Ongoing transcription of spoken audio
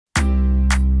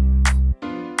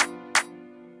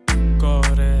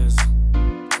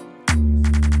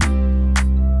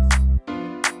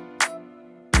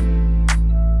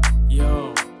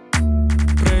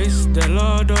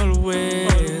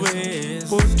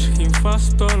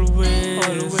first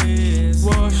always.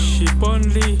 Worship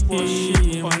only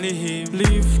Him.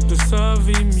 Live to serve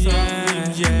Him,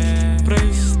 yeah.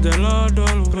 Praise the Lord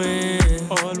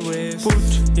always.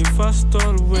 Put Him first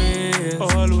always.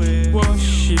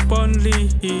 Worship only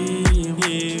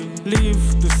Him.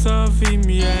 Live to serve Him,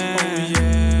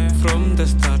 yeah. From the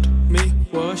start, me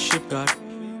worship God.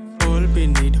 All we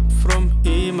need from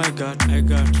Him I got.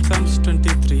 Psalms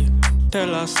 23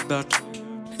 tell us that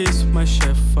He's my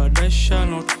shepherd, I shall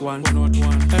not want.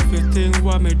 Everything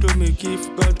what me do, me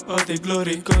give God all the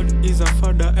glory. God is our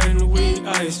Father and we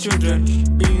are His children.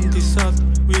 In this earth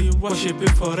we worship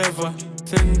Him forever.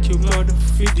 Thank you God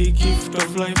for the gift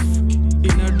of life.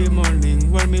 In the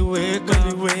morning when me wake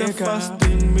up, the first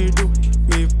thing me do,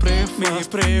 me pray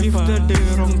fast. If the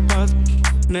day wrong path,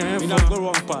 never.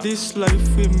 This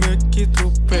life we make it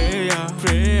through prayer.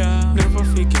 Never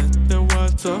forget the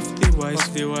words of the wise.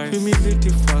 Humility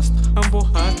first, humble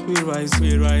heart we rise.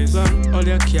 Learn all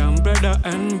you can, brother,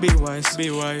 and be wise.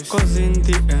 Cause in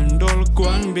the end all go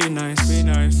and be nice.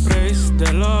 Praise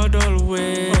the Lord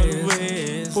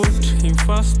always. Put Him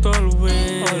first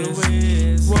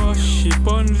always. Worship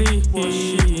only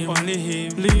Him.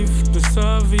 Live to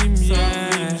serve Him,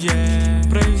 yeah.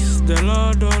 Praise the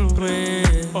Lord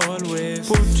always.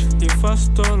 Put Him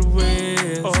first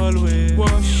always.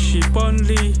 Worship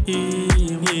only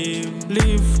Him.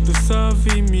 Live to serve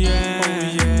Him,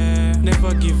 yeah.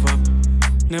 Never give up,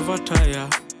 never tire.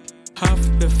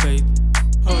 Have the faith,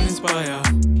 all inspire.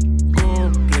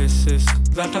 Go places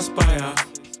that aspire.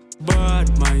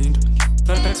 Bad mind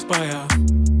that expire.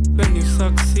 When you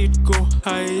succeed, go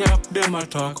high up, them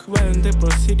attack. When they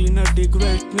proceed in the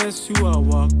greatness you are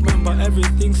walk. Remember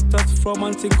everything starts from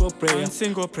one single prayer.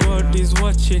 God is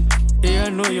watching, I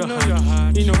know your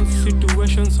heart. In all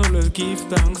situations always give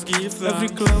thanks. Every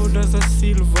cloud has a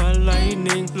silver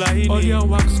lining. All your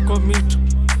works commit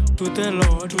to the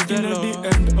Lord. In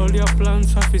the end all your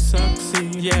plans have to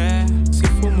succeed. Yeah.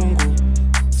 Sifu Mungu,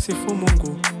 sifu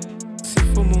Mungu,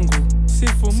 sifu Mungu,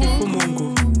 sifu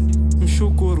Mungu.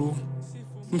 Mshukuru,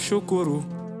 mshukuru,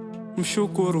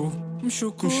 mshukuru,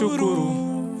 mshukuru.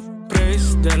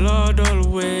 Praise the Lord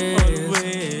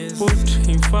always. Put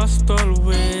Him first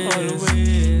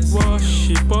always.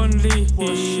 Worship only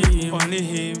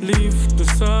Him. Live to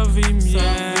serve Him,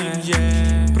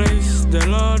 yeah. Praise the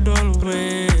Lord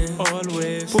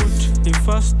always. Put Him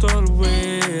first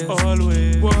always.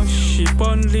 Worship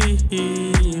only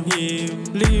Him.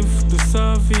 Live to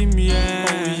serve Him,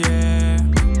 yeah.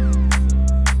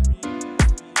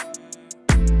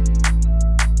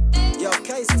 Yo,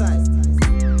 K-Style.